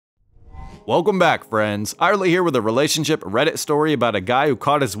Welcome back, friends. iRelat here with a relationship Reddit story about a guy who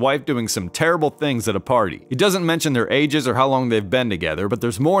caught his wife doing some terrible things at a party. He doesn't mention their ages or how long they've been together, but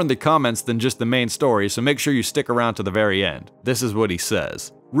there's more in the comments than just the main story, so make sure you stick around to the very end. This is what he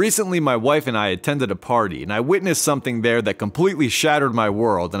says. Recently, my wife and I attended a party, and I witnessed something there that completely shattered my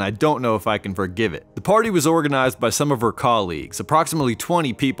world, and I don't know if I can forgive it. The party was organized by some of her colleagues. Approximately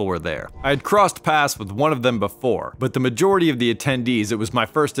 20 people were there. I had crossed paths with one of them before, but the majority of the attendees, it was my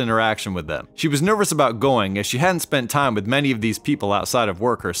first interaction with them. She was nervous about going, as she hadn't spent time with many of these people outside of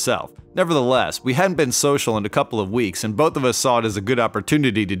work herself. Nevertheless, we hadn't been social in a couple of weeks, and both of us saw it as a good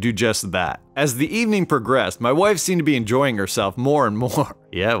opportunity to do just that. As the evening progressed, my wife seemed to be enjoying herself more and more.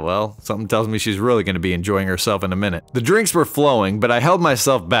 Yeah, well, something tells me she's really going to be enjoying herself in a minute. The drinks were flowing, but I held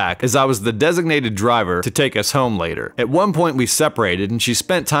myself back as I was the designated driver to take us home later. At one point we separated, and she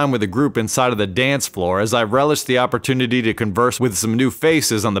spent time with a group inside of the dance floor as I relished the opportunity to converse with some new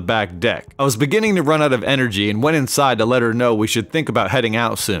faces on the back deck. I was beginning to run out of energy and went inside to let her know we should think about heading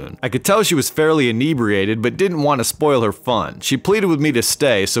out soon. I could tell she was fairly inebriated but didn't want to spoil her fun. She pleaded with me to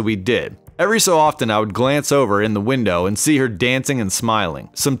stay, so we did. Every so often I would glance over in the window and see her dancing and smiling.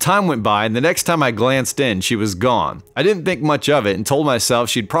 Some time went by, and the next time I glanced in, she was gone. I didn't think much of it and told myself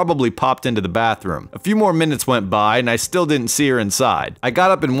she'd probably popped into the bathroom. A few more minutes went by and I still didn't see her inside. I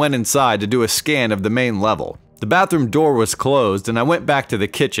got up and went inside to do a scan of the main level. The bathroom door was closed and I went back to the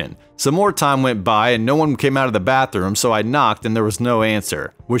kitchen. Some more time went by and no one came out of the bathroom, so I knocked and there was no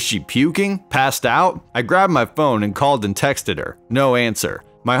answer. Was she puking? Passed out? I grabbed my phone and called and texted her. No answer.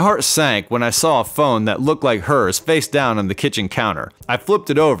 My heart sank when I saw a phone that looked like hers face down on the kitchen counter. I flipped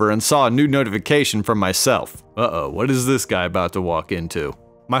it over and saw a new notification from myself. Uh-oh, what is this guy about to walk into?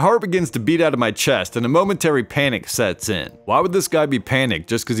 My heart begins to beat out of my chest and a momentary panic sets in. Why would this guy be panicked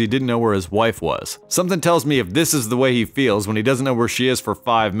just because he didn't know where his wife was? Something tells me if this is the way he feels when he doesn't know where she is for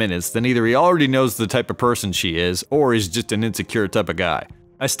 5 minutes, then either he already knows the type of person she is, or he's just an insecure type of guy.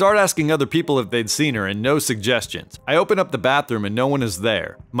 I start asking other people if they'd seen her and no suggestions. I open up the bathroom and no one is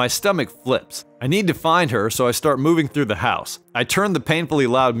there. My stomach flips. I need to find her, so I start moving through the house. I turn the painfully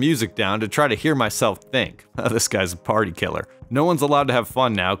loud music down to try to hear myself think. Oh, this guy's a party killer. No one's allowed to have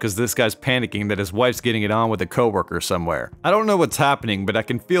fun now because this guy's panicking that his wife's getting it on with a coworker somewhere. I don't know what's happening, but I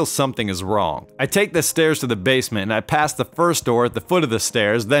can feel something is wrong. I take the stairs to the basement and I pass the first door at the foot of the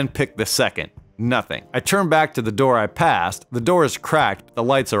stairs, then pick the second. Nothing. I turn back to the door I passed. The door is cracked, but the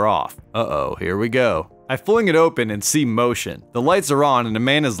lights are off. Uh-oh, here we go. I fling it open and see motion. The lights are on and a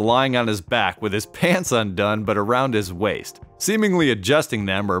man is lying on his back with his pants undone but around his waist, seemingly adjusting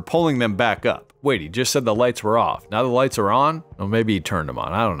them or pulling them back up. Wait, he just said the lights were off. Now the lights are on? Or maybe he turned them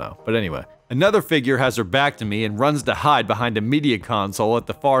on, I don't know. But anyway. Another figure has her back to me and runs to hide behind a media console at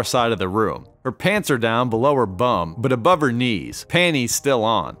the far side of the room. Her pants are down below her bum, but above her knees, panties still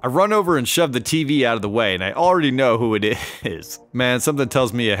on. I run over and shove the TV out of the way, and I already know who it is. Man, something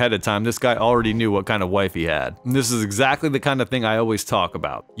tells me ahead of time this guy already knew what kind of wife he had. And this is exactly the kind of thing I always talk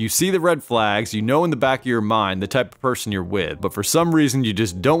about. You see the red flags, you know in the back of your mind the type of person you're with, but for some reason you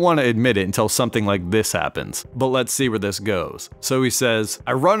just don't want to admit it until something like this happens. But let's see where this goes. So he says,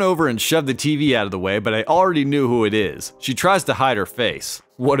 I run over and shove the TV out of the way, but I already knew who it is. She tries to hide her face.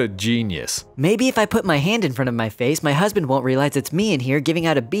 What a genius. Maybe if I put my hand in front of my face, my husband won't realize it's me in here giving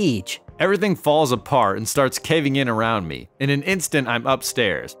out a beach. Everything falls apart and starts caving in around me. In an instant, I'm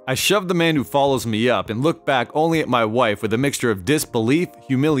upstairs. I shove the man who follows me up and look back only at my wife with a mixture of disbelief,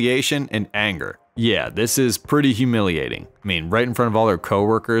 humiliation, and anger. Yeah, this is pretty humiliating. I mean, right in front of all her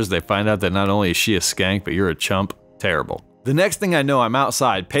coworkers, they find out that not only is she a skank, but you're a chump. Terrible. The next thing I know, I'm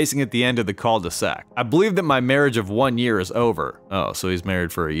outside, pacing at the end of the cul-de-sac. I believe that my marriage of 1 year is over. Oh, so he's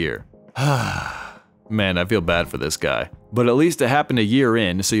married for a year. Man, I feel bad for this guy. But at least it happened a year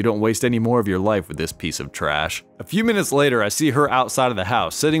in, so you don't waste any more of your life with this piece of trash. A few minutes later, I see her outside of the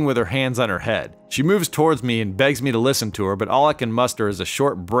house, sitting with her hands on her head. She moves towards me and begs me to listen to her, but all I can muster is a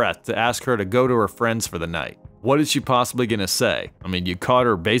short breath to ask her to go to her friends for the night. What is she possibly gonna say? I mean, you caught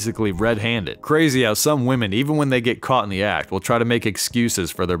her basically red-handed. Crazy how some women, even when they get caught in the act, will try to make excuses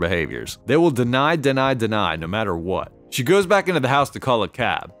for their behaviors. They will deny, no matter what. She goes back into the house to call a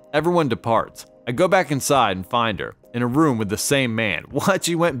cab. Everyone departs. I go back inside and find her, in a room with the same man. What?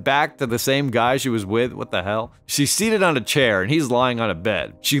 She went back to the same guy she was with? What the hell? She's seated on a chair and he's lying on a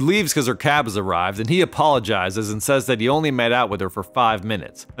bed. She leaves because her cab has arrived and he apologizes and says that he only met out with her for 5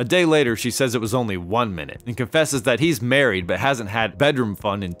 minutes. A day later, she says it was only 1 minute and confesses that he's married but hasn't had bedroom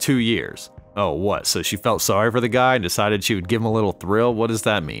fun in 2 years. Oh, what? So she felt sorry for the guy and decided she would give him a little thrill? What does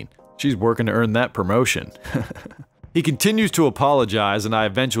that mean? She's working to earn that promotion. He continues to apologize and I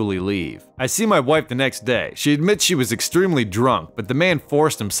eventually leave. I see my wife the next day. She admits she was extremely drunk, but the man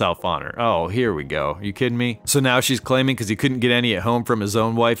forced himself on her. Oh, here we go. Are you kidding me? So now she's claiming because he couldn't get any at home from his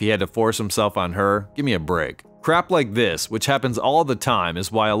own wife, he had to force himself on her? Give me a break. Crap like this, which happens all the time,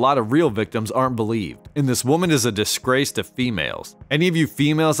 is why a lot of real victims aren't believed. And this woman is a disgrace to females. Any of you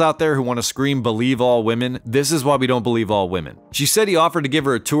females out there who want to scream believe all women, this is why we don't believe all women. She said he offered to give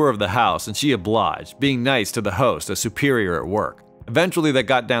her a tour of the house and she obliged, being nice to the host, a superior at work. Eventually they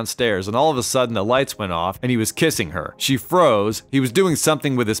got downstairs and all of a sudden the lights went off and he was kissing her. She froze, he was doing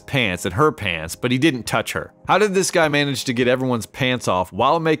something with his pants and her pants, but he didn't touch her. How did this guy manage to get everyone's pants off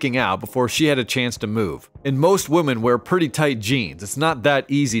while making out before she had a chance to move? And most women wear pretty tight jeans, it's not that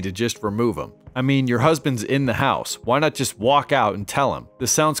easy to just remove them. I mean, your husband's in the house. Why not just walk out and tell him?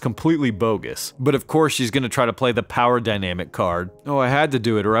 This sounds completely bogus. But of course she's gonna try to play the power dynamic card. Oh, I had to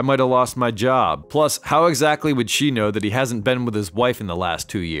do it or I might have lost my job. Plus, how exactly would she know that he hasn't been with his wife in the last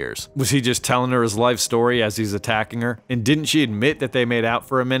 2 years? Was he just telling her his life story as he's attacking her? And didn't she admit that they made out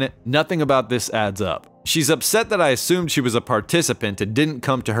for a minute? Nothing about this adds up. She's upset that I assumed she was a participant and didn't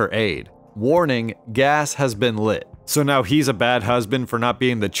come to her aid. Warning, gas has been lit. So now he's a bad husband for not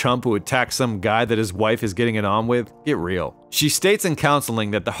being the chump who attacked some guy that his wife is getting it on with? Get real. She states in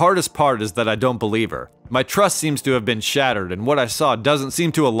counseling that the hardest part is that I don't believe her. My trust seems to have been shattered and what I saw doesn't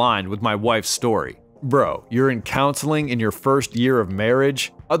seem to align with my wife's story. Bro, you're in counseling in your first year of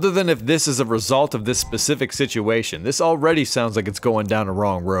marriage? Other than if this is a result of this specific situation, this already sounds like it's going down a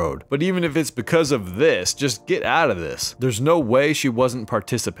wrong road. But even if it's because of this, just get out of this. There's no way she wasn't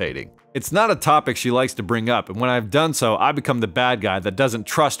participating. It's not a topic she likes to bring up, and when I've done so, I become the bad guy that doesn't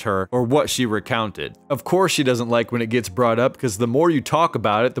trust her or what she recounted. Of course she doesn't like when it gets brought up, because the more you talk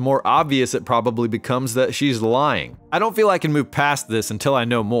about it, the more obvious it probably becomes that she's lying. I don't feel I can move past this until I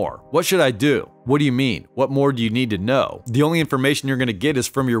know more. What should I do? What do you mean? What more do you need to know? The only information you're gonna get is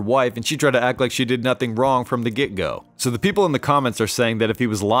from your wife, and she tried to act like she did nothing wrong from the get-go. So the people in the comments are saying that if he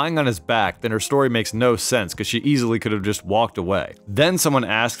was lying on his back, then her story makes no sense because she easily could have just walked away. Then someone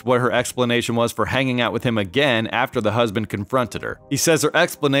asked what her explanation was for hanging out with him again after the husband confronted her. He says her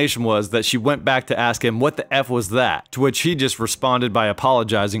explanation was that she went back to ask him what the F was that, to which he just responded by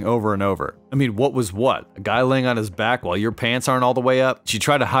apologizing over and over. I mean, what was what? A guy laying on his back while your pants aren't all the way up? She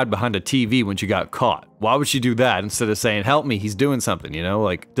tried to hide behind a TV when she got caught. Why would she do that instead of saying, help me, he's doing something, you know?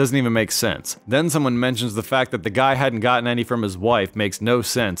 Like, doesn't even make sense. Then someone mentions the fact that the guy hadn't gotten any from his wife makes no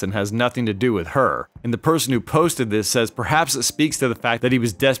sense and has nothing to do with her. And the person who posted this says perhaps it speaks to the fact that he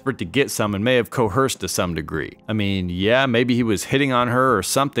was desperate to get some and may have coerced to some degree. I mean, yeah, maybe he was hitting on her or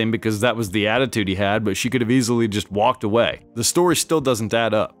something because that was the attitude he had, but she could have easily just walked away. The story still doesn't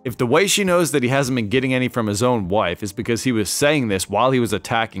add up. If the way she knows that he hasn't been getting any from his own wife is because he was saying this while he was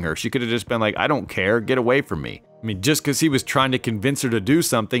attacking her, she could have just been like, I don't care, get away from me. I mean, just because he was trying to convince her to do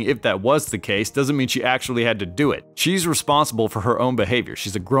something, if that was the case, doesn't mean she actually had to do it. She's responsible for her own behavior.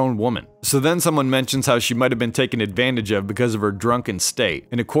 She's a grown woman. So then someone mentions how she might have been taken advantage of because of her drunken state.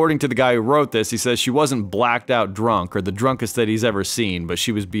 And according to the guy who wrote this, he says she wasn't blacked out drunk or the drunkest that he's ever seen, but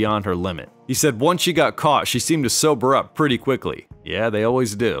she was beyond her limit. He said once she got caught, she seemed to sober up pretty quickly. Yeah, they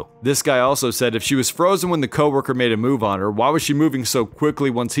always do. This guy also said if she was frozen when the coworker made a move on her, why was she moving so quickly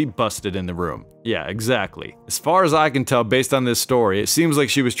once he busted in the room? Yeah, exactly. As far as I can tell based on this story, it seems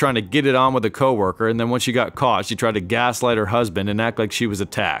like she was trying to get it on with a coworker, and then when she got caught, she tried to gaslight her husband and act like she was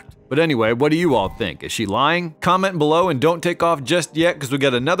attacked. But anyway, what do you all think? Is she lying? Comment below and don't take off just yet because we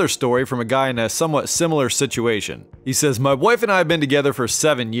got another story from a guy in a somewhat similar situation. He says, my wife and I have been together for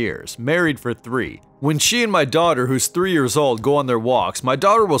 7 years, married for 3. When she and my daughter, who's 3 years old, go on their walks, my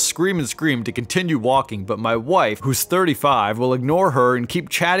daughter will scream and scream to continue walking, but my wife, who's 35, will ignore her and keep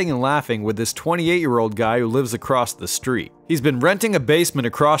chatting and laughing with this 28-year-old guy who lives across the street. He's been renting a basement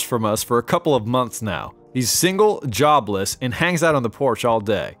across from us for a couple of months now. He's single, jobless, and hangs out on the porch all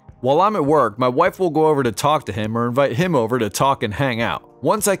day. While I'm at work, my wife will go over to talk to him or invite him over to talk and hang out.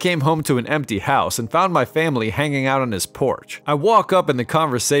 Once I came home to an empty house and found my family hanging out on his porch. I walk up and the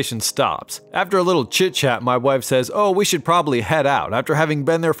conversation stops. After a little chit chat, my wife says, oh, we should probably head out after having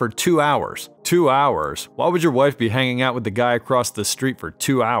been there for 2 hours. 2 hours? Why would your wife be hanging out with the guy across the street for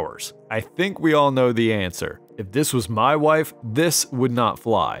 2 hours? I think we all know the answer. If this was my wife, this would not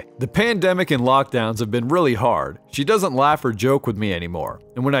fly. The pandemic and lockdowns have been really hard. She doesn't laugh or joke with me anymore.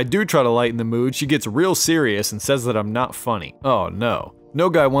 And when I do try to lighten the mood, she gets real serious and says that I'm not funny. Oh no. No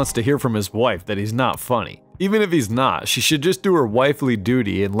guy wants to hear from his wife that he's not funny. Even if he's not, she should just do her wifely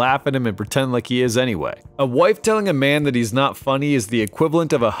duty and laugh at him and pretend like he is anyway. A wife telling a man that he's not funny is the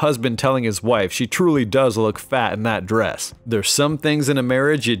equivalent of a husband telling his wife she truly does look fat in that dress. There's some things in a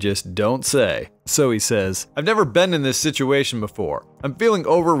marriage you just don't say. So he says, I've never been in this situation before. I'm feeling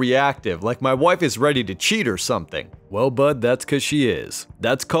overreactive, like my wife is ready to cheat or something. Well, bud, that's cause she is.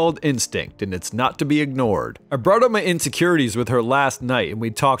 That's called instinct, and it's not to be ignored. I brought up my insecurities with her last night and we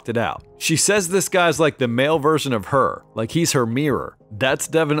talked it out. She says this guy's like the male version of her, like he's her mirror. That's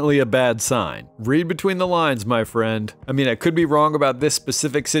definitely a bad sign. Read between the lines, my friend. I mean, I could be wrong about this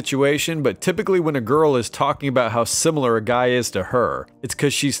specific situation, but typically when a girl is talking about how similar a guy is to her, it's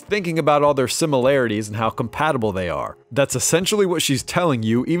cause she's thinking about all their similarities and how compatible they are. That's essentially what she's telling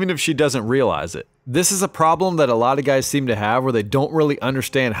you, even if she doesn't realize it. This is a problem that a lot of guys seem to have where they don't really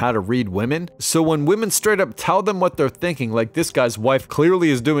understand how to read women. So when women straight up tell them what they're thinking, like this guy's wife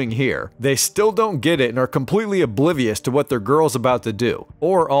clearly is doing here, they still don't get it and are completely oblivious to what their girl's about to do,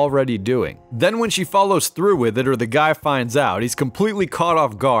 or already doing. Then when she follows through with it or the guy finds out, he's completely caught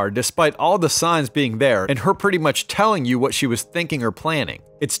off guard despite all the signs being there and her pretty much telling you what she was thinking or planning.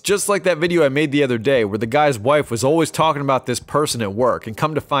 It's just like that video I made the other day where the guy's wife was always talking about this person at work and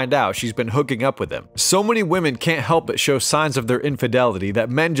come to find out she's been hooking up with him. So many women can't help but show signs of their infidelity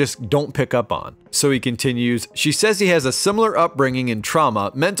that men just don't pick up on. So he continues, she says he has a similar upbringing and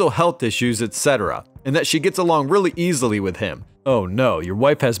trauma, mental health issues, etc., and that she gets along really easily with him. Oh no, your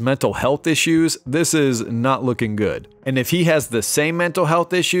wife has mental health issues? This is not looking good. And if he has the same mental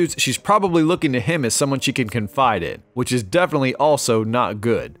health issues, she's probably looking to him as someone she can confide in, which is definitely also not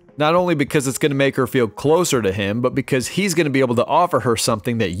good. Not only because it's going to make her feel closer to him, but because he's going to be able to offer her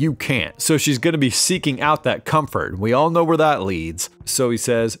something that you can't. So she's going to be seeking out that comfort. We all know where that leads. So he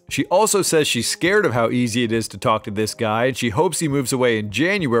says, she also says she's scared of how easy it is to talk to this guy and she hopes he moves away in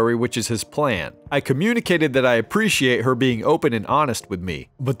January, which is his plan. I communicated that I appreciate her being open and honest with me,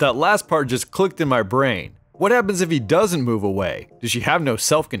 but that last part just clicked in my brain. What happens if he doesn't move away? Does she have no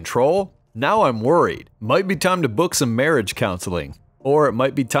self-control? Now I'm worried. Might be time to book some marriage counseling. Or it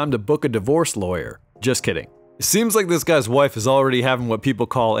might be time to book a divorce lawyer. Just kidding. It seems like this guy's wife is already having what people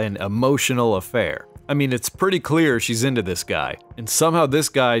call an emotional affair. I mean, it's pretty clear she's into this guy, and somehow this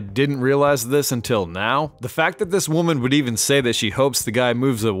guy didn't realize this until now. The fact that this woman would even say that she hopes the guy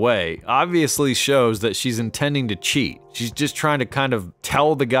moves away obviously shows that she's intending to cheat. She's just trying to kind of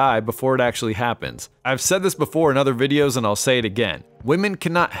tell the guy before it actually happens. I've said this before in other videos and I'll say it again. Women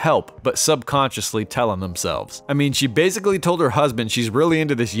cannot help but subconsciously tell on themselves. I mean, she basically told her husband she's really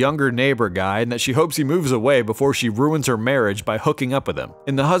into this younger neighbor guy and that she hopes he moves away before she ruins her marriage by hooking up with him.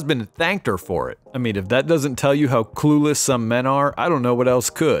 And the husband thanked her for it. I mean, if that doesn't tell you how clueless some men are, I don't know what else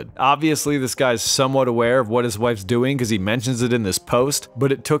could. Obviously, this guy's somewhat aware of what his wife's doing because he mentions it in this post,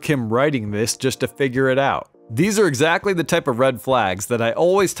 but it took him writing this just to figure it out. These are exactly the type of red flags that I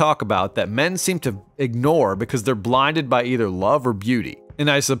always talk about that men seem to ignore because they're blinded by either love or beauty. And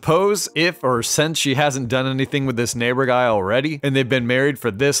I suppose if or since she hasn't done anything with this neighbor guy already, and they've been married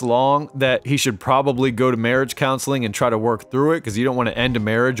for this long, that he should probably go to marriage counseling and try to work through it because you don't want to end a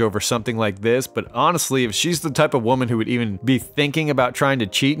marriage over something like this. But honestly, if she's the type of woman who would even be thinking about trying to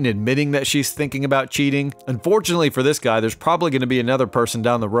cheat and admitting that she's thinking about cheating, unfortunately for this guy, there's probably going to be another person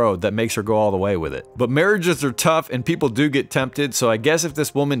down the road that makes her go all the way with it. But marriages are tough and people do get tempted, so I guess if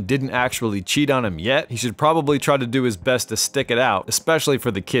this woman didn't actually cheat on him yet, he should probably try to do his best to stick it out, especially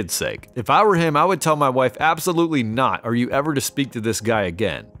for the kid's sake. If I were him, I would tell my wife absolutely not are you ever to speak to this guy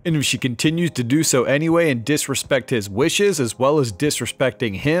again. And if she continues to do so anyway and disrespect his wishes as well as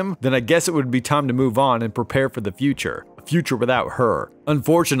disrespecting him, then I guess it would be time to move on and prepare for the future. A future without her.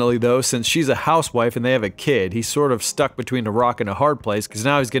 Unfortunately though, since she's a housewife and they have a kid, he's sort of stuck between a rock and a hard place because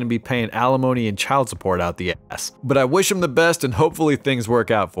now he's going to be paying alimony and child support out the ass. But I wish him the best and hopefully things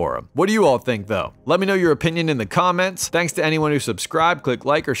work out for him. What do you all think though? Let me know your opinion in the comments. Thanks to anyone who subscribed, click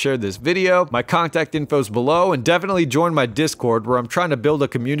like or share this video. My contact info's below, and definitely join my Discord where I'm trying to build a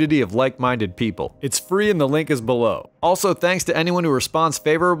community of like-minded people. It's free and the link is below. Also, thanks to anyone who responds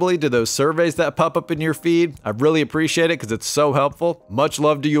favorably to those surveys that pop up in your feed. I really appreciate it because it's so helpful. Much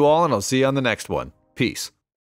love to you all, and I'll see you on the next one. Peace.